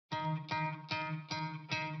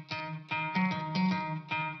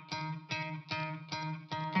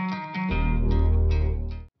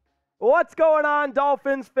What's going on,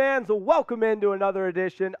 Dolphins fans? Welcome into another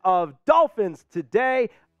edition of Dolphins Today.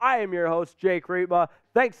 I am your host, Jake Riepma.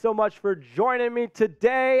 Thanks so much for joining me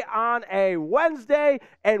today on a Wednesday,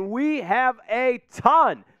 and we have a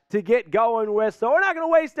ton to get going with, so we're not going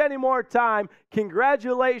to waste any more time.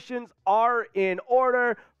 Congratulations are in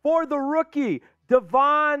order for the rookie,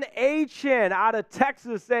 De'Von Achane out of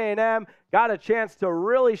Texas A&M. Got a chance to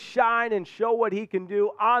really shine and show what he can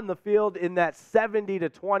do on the field in that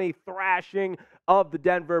 70-20 thrashing of the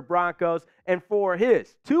Denver Broncos. And for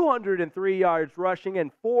his 203 yards rushing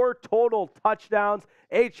and 4 total touchdowns,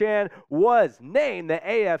 Achane was named the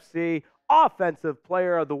AFC Offensive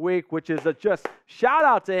Player of the Week, which is a just shout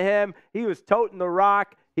out to him. He was toting the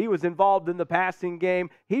rock. He was involved in the passing game.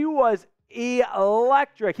 He was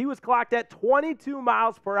electric. He was clocked at 22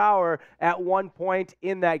 miles per hour at one point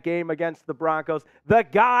in that game against the Broncos. The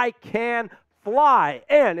guy can fly.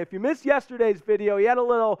 And if you missed yesterday's video, he had a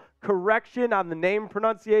little correction on the name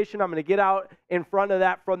pronunciation. I'm going to get out in front of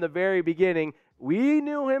that from the very beginning. We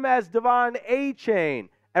knew him as De'Von Achane.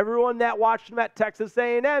 Everyone that watched him at Texas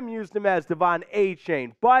A&M used him as De'Von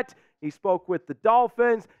Achane. But he spoke with the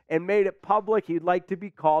Dolphins and made it public he'd like to be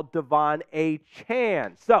called De'Von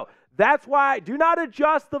Achane. So that's why do not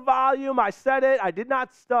adjust the volume. I said it. I did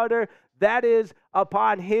not stutter. That is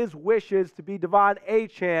upon his wishes to be De'Von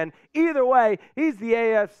Achane. Either way, he's the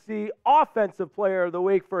AFC Offensive Player of the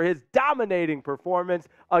Week for his dominating performance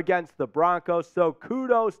against the Broncos. So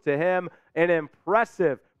kudos to him. An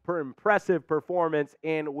impressive performance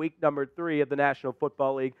in week number 3 of the National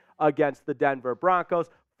Football League against the Denver Broncos.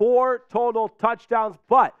 4 total touchdowns,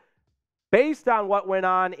 but based on what went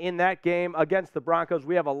on in that game against the Broncos,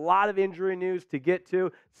 we have a lot of injury news to get to.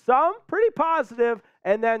 Some pretty positive,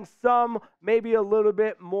 and then some maybe a little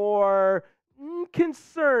bit more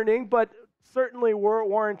concerning, but certainly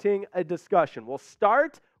warranting a discussion. We'll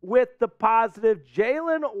start with the positive.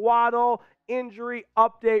 Jaylen Waddle injury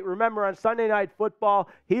update. Remember, on Sunday Night Football,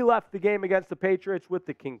 he left the game against the Patriots with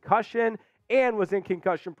the concussion and was in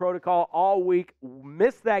concussion protocol all week.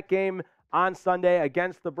 Missed that game on Sunday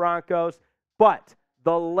against the Broncos. But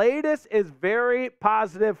the latest is very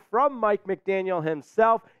positive from Mike McDaniel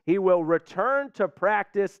himself. He will return to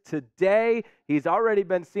practice today. He's already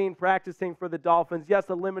been seen practicing for the Dolphins. Yes,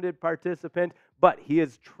 a limited participant, but he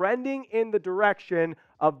is trending in the direction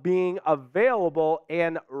of being available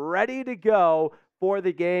and ready to go for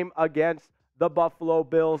the game against the Buffalo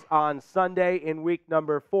Bills on Sunday in week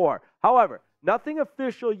number 4. However, nothing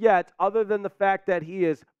official yet other than the fact that he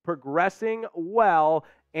is progressing well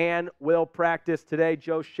and will practice today.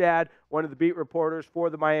 Joe Shad, one of the beat reporters for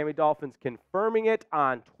the Miami Dolphins, confirming it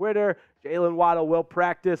on Twitter. Jaylen Waddle will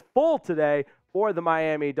practice full today for the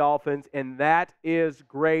Miami Dolphins, and that is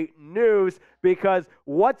great news because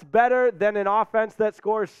what's better than an offense that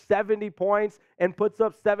scores 70 points and puts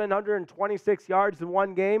up 726 yards in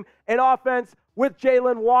one game? An offense with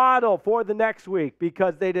Jaylen Waddle for the next week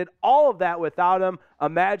because they did all of that without him.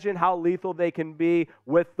 Imagine how lethal they can be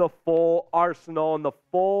with the full arsenal and the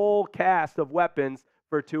full cast of weapons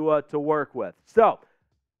for Tua to work with. So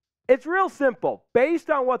it's real simple. Based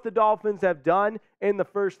on what the Dolphins have done in the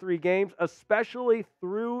first 3 games, especially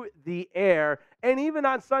through the air, and even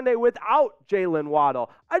on Sunday without Jaylen Waddle,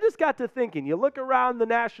 I just got to thinking, you look around the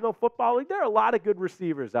National Football League, there are a lot of good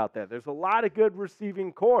receivers out there. There's a lot of good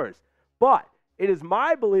receiving cores. But it is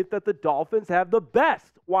my belief that the Dolphins have the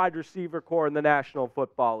best wide receiver core in the National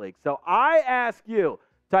Football League. So I ask you,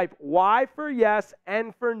 type Y for yes,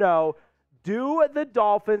 N for no. Do the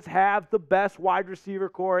Dolphins have the best wide receiver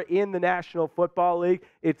core in the National Football League?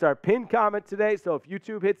 It's our pinned comment today, so if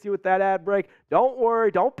YouTube hits you with that ad break, don't worry,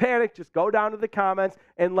 don't panic. Just go down to the comments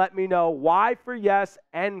and let me know Y for yes,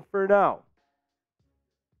 N for no.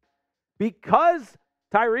 Because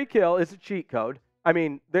Tyreek Hill is a cheat code, I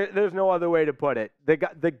mean, there's no other way to put it.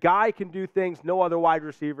 The guy can do things no other wide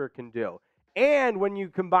receiver can do. And when you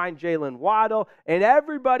combine Jaylen Waddle and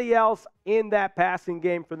everybody else in that passing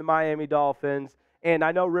game for the Miami Dolphins, and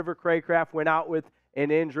I know River Cracraft went out with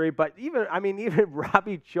an injury, but even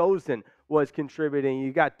Robbie Chosen was contributing.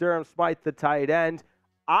 You got Durham Smythe, the tight end.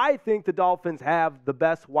 I think the Dolphins have the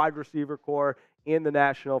best wide receiver core in the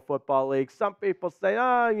National Football League. Some people say,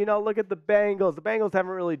 look at the Bengals. The Bengals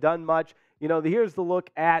haven't really done much. Here's the look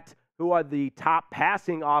at who are the top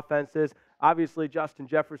passing offenses. Obviously, Justin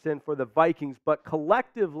Jefferson for the Vikings, but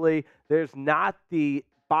collectively, there's not the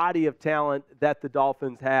body of talent that the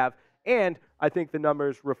Dolphins have, and I think the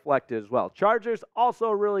numbers reflect it as well. Chargers, also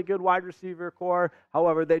a really good wide receiver core.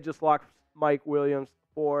 However, they just lost Mike Williams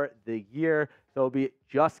for the year, so it'll be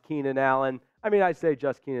just Keenan Allen. I mean, I say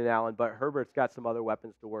just Keenan Allen, but Herbert's got some other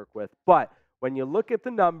weapons to work with. But when you look at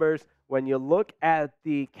the numbers, when you look at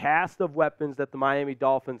the cast of weapons that the Miami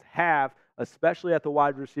Dolphins have, especially at the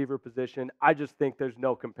wide receiver position, I just think there's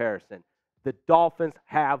no comparison. The Dolphins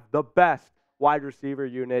have the best wide receiver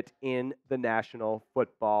unit in the National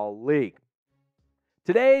Football League.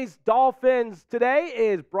 Today's Dolphins Today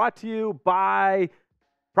is brought to you by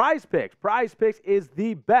Prize Picks. Prize Picks is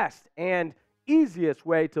the best and easiest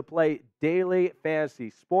way to play daily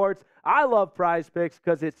fantasy sports. I love Prize Picks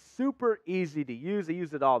because it's super easy to use. I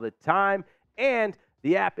use it all the time, and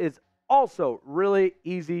the app is also really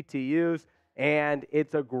easy to use, and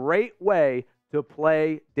it's a great way to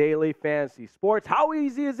play daily fantasy sports. How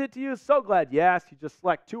easy is it to use? So glad you asked. You just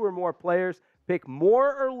select 2 or more players, pick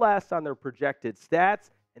more or less on their projected stats,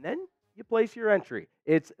 and then you place your entry.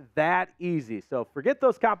 It's that easy. So forget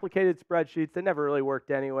those complicated spreadsheets. They never really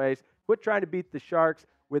worked anyways. Quit trying to beat the Sharks.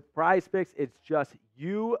 With Prize Picks, it's just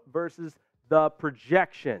you versus the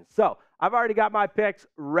projection. So I've already got my picks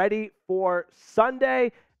ready for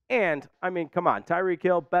Sunday. And, I mean, come on, Tyreek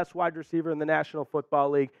Hill, best wide receiver in the National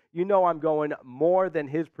Football League. You know I'm going more than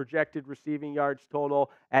his projected receiving yards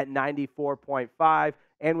total at 94.5.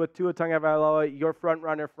 And with Tua Tagovailoa, your front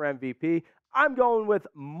runner for MVP, I'm going with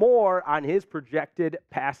more on his projected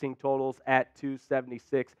passing totals at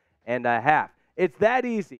 276.5. It's that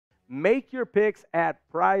easy. Make your picks at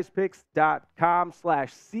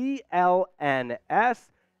prizepicks.com/CLNS.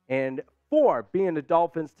 And for being a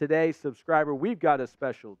Dolphins Today subscriber, we've got a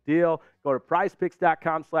special deal. Go to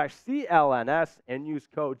prizepicks.com/CLNS and use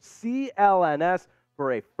code CLNS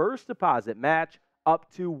for a first deposit match up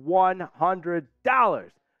to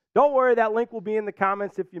 $100. Don't worry, that link will be in the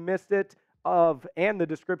comments if you missed it and the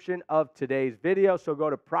description of today's video. So go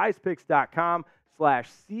to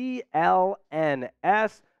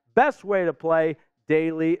prizepicks.com/CLNS. Best way to play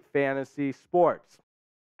daily fantasy sports.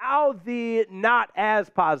 Now the not as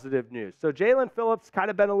positive news. So Jaelan Phillips kind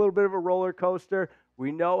of been a little bit of a roller coaster.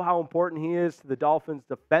 We know how important he is to the Dolphins'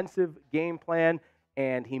 defensive game plan,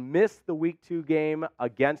 and he missed the Week 2 game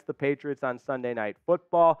against the Patriots on Sunday Night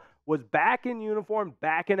Football, was back in uniform,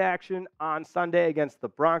 back in action on Sunday against the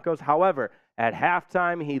Broncos. However, at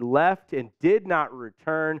halftime, he left and did not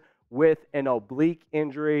return with an oblique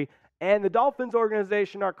injury, and the Dolphins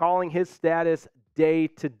organization are calling his status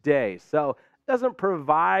day-to-day. So doesn't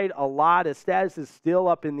provide a lot. His status is still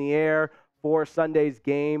up in the air for Sunday's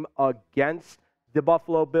game against the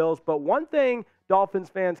Buffalo Bills. But one thing Dolphins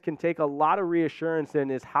fans can take a lot of reassurance in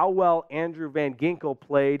is how well Andrew Van Ginkel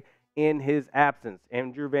played in his absence.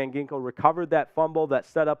 Andrew Van Ginkel recovered that fumble that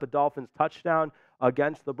set up a Dolphins touchdown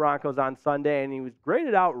against the Broncos on Sunday, and he was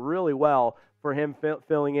graded out really well for him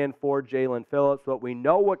filling in for Jaelan Phillips. But we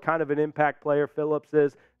know what kind of an impact player Phillips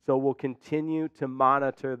is, so we'll continue to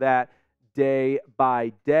monitor that day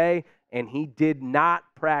by day. And he did not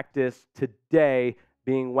practice today,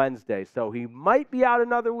 being Wednesday. So he might be out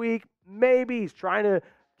another week. Maybe he's trying to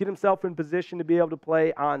get himself in position to be able to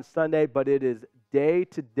play on Sunday, but it is day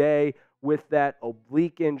to day with that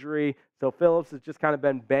oblique injury. So Phillips has just kind of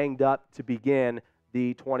been banged up to begin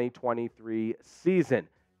the 2023 season.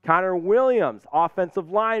 Connor Williams, offensive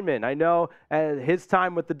lineman. I know his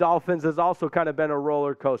time with the Dolphins has also kind of been a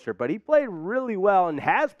roller coaster, but he played really well and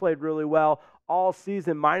has played really well all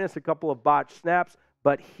season, minus a couple of botched snaps.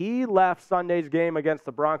 But he left Sunday's game against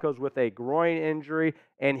the Broncos with a groin injury,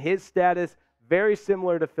 and his status very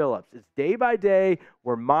similar to Phillips. It's day by day.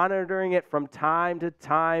 We're monitoring it from time to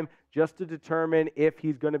time just to determine if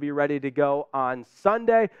he's going to be ready to go on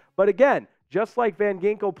Sunday. But again, just like Van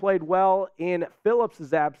Ginkel played well in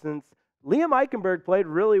Phillips' absence, Liam Eichenberg played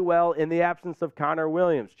really well in the absence of Connor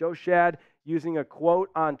Williams. Joe Shad using a quote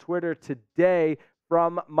on Twitter today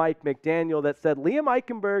from Mike McDaniel that said, Liam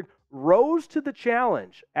Eichenberg rose to the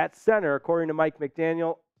challenge at center, according to Mike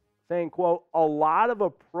McDaniel, saying, quote, a lot of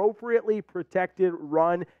appropriately protected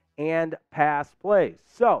run and pass plays.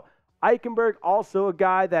 So Eichenberg, also a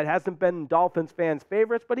guy that hasn't been Dolphins fans'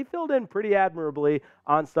 favorites, but he filled in pretty admirably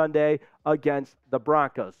on Sunday against the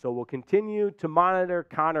Broncos. So we'll continue to monitor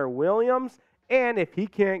Connor Williams, and if he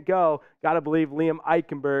can't go, got to believe Liam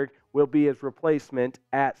Eichenberg will be his replacement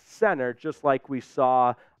at center, just like we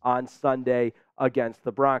saw on Sunday against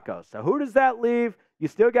the Broncos. So who does that leave? You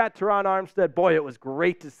still got Teron Armstead. Boy, it was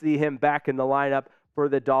great to see him back in the lineup for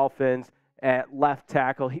the Dolphins at left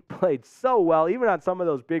tackle. He played so well. Even on some of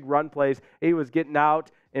those big run plays, he was getting out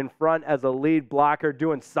in front as a lead blocker,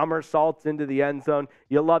 doing somersaults into the end zone.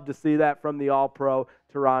 You love to see that from the All-Pro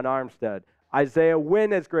Teron Armstead. Isaiah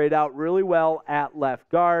Wynn has graded out really well at left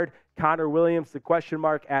guard. Connor Williams, the question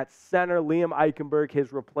mark at center. Liam Eichenberg,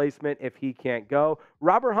 his replacement if he can't go.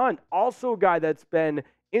 Robert Hunt, also a guy that's been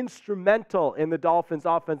instrumental in the Dolphins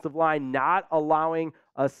offensive line not allowing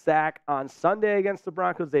a sack on Sunday against the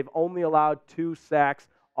Broncos. They've only allowed 2 sacks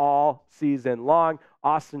all season long.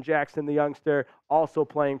 Austin Jackson, the youngster, also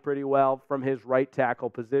playing pretty well from his right tackle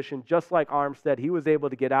position. Just like Armstead, he was able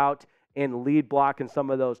to get out and lead block in some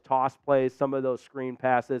of those toss plays, some of those screen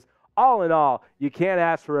passes. All in all, you can't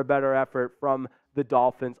ask for a better effort from the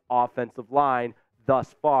Dolphins offensive line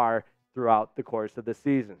thus far throughout the course of the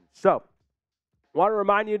season. So, I want to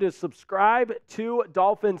remind you to subscribe to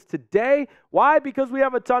Dolphins Today. Why? Because we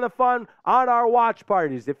have a ton of fun on our watch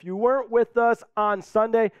parties. If you weren't with us on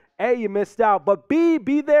Sunday, A, you missed out. But B,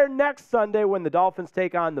 be there next Sunday when the Dolphins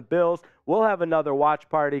take on the Bills. We'll have another watch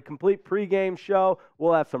party, complete pregame show.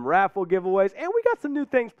 We'll have some raffle giveaways. And we got some new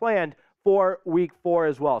things planned for Week 4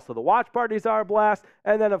 as well. So the watch parties are a blast.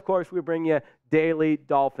 And then, of course, we bring you daily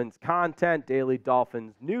Dolphins content, daily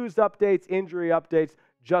Dolphins news updates, injury updates,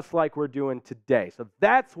 just like we're doing today. So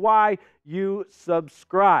that's why you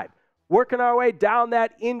subscribe. Working our way down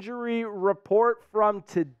that injury report from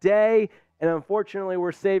today, and unfortunately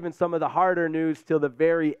we're saving some of the harder news till the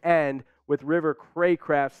very end with River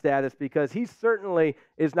Cracraft's status, because he certainly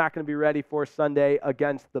is not going to be ready for Sunday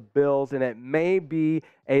against the Bills, and it may be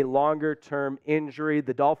a longer-term injury.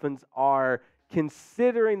 The Dolphins are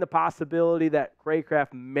considering the possibility that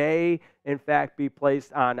Cracraft may, in fact, be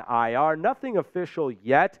placed on IR. Nothing official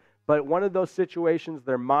yet, but one of those situations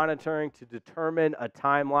they're monitoring to determine a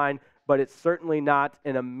timeline, but it's certainly not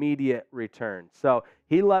an immediate return. So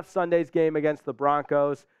he left Sunday's game against the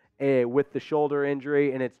Broncos with the shoulder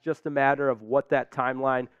injury, and it's just a matter of what that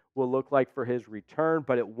timeline will look like for his return,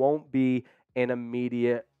 but it won't be an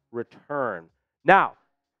immediate return. Now,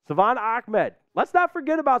 Salvon Ahmed. Let's not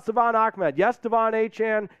forget about Salvon Ahmed. Yes, De'Von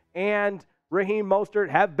Achane and Raheem Mostert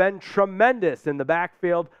have been tremendous in the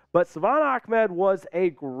backfield, but Salvon Ahmed was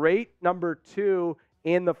a great number 2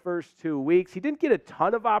 in the first 2 weeks. He didn't get a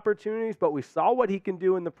ton of opportunities, but we saw what he can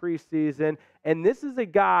do in the preseason, and this is a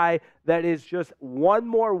guy that is just one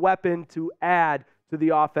more weapon to add to the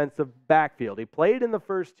offensive backfield. He played in the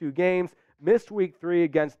first 2 games, missed Week 3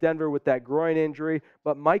 against Denver with that groin injury,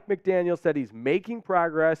 but Mike McDaniel said he's making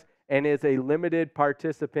progress and is a limited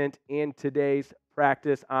participant in today's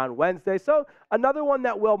practice on Wednesday. So another one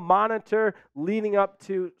that we'll monitor leading up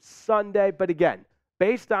to Sunday. But again,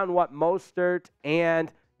 based on what Mostert and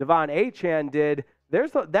De'Von Achane did,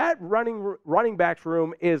 that running backs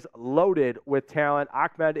room is loaded with talent.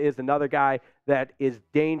 Ahmed is another guy that is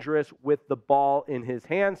dangerous with the ball in his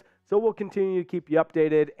hands. So we'll continue to keep you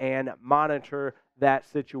updated and monitor that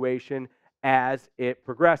situation as it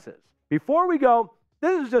progresses. Before we go,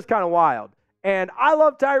 this is just kind of wild. And I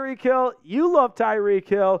love Tyreek Hill. You love Tyreek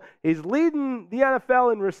Hill. He's leading the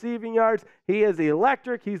NFL in receiving yards. He is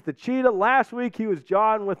electric. He's the cheetah. Last week, he was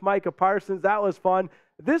jawing with Micah Parsons. That was fun.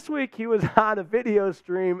 This week, he was on a video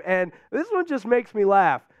stream, and this one just makes me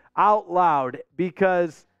laugh out loud,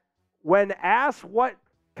 because when asked what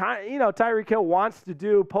Tyreek Hill wants to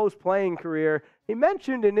do post-playing career, he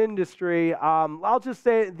mentioned an industry, I'll just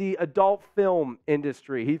say the adult film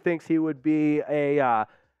industry. He thinks he would be a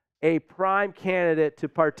prime candidate to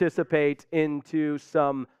participate into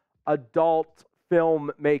some adult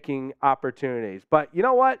film-making opportunities. But you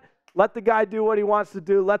know what? Let the guy do what he wants to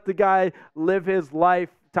do. Let the guy live his life.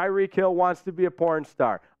 Tyreek Hill wants to be a porn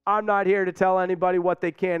star. I'm not here to tell anybody what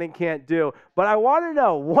they can and can't do, but I want to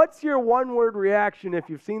know, what's your one-word reaction if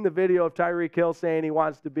you've seen the video of Tyreek Hill saying he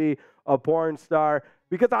wants to be a porn star?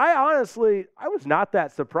 Because I was not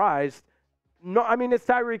that surprised. No, I mean, it's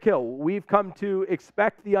Tyreek Hill. We've come to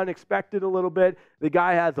expect the unexpected a little bit. The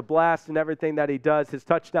guy has a blast in everything that he does. His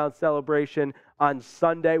touchdown celebration on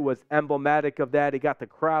Sunday was emblematic of that. He got the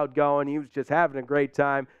crowd going. He was just having a great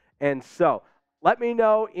time. And so, let me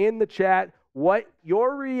know in the chat what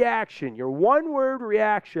your reaction, your one-word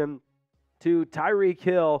reaction to Tyreek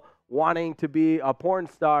Hill wanting to be a porn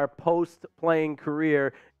star post-playing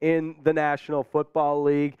career in the National Football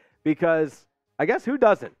League, because I guess who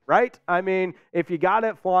doesn't, right? I mean, if you got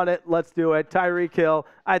it, flaunt it, let's do it. Tyreek Hill,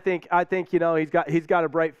 I think he's got a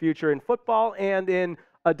bright future in football and in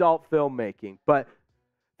adult filmmaking. But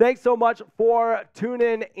thanks so much for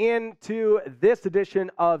tuning in to this edition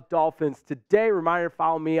of Dolphins Today. Reminder,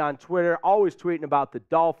 follow me on Twitter, always tweeting about the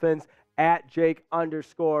Dolphins, at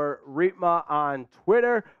Jake_Riepma on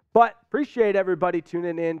Twitter. But appreciate everybody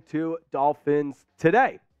tuning in to Dolphins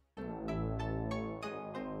Today.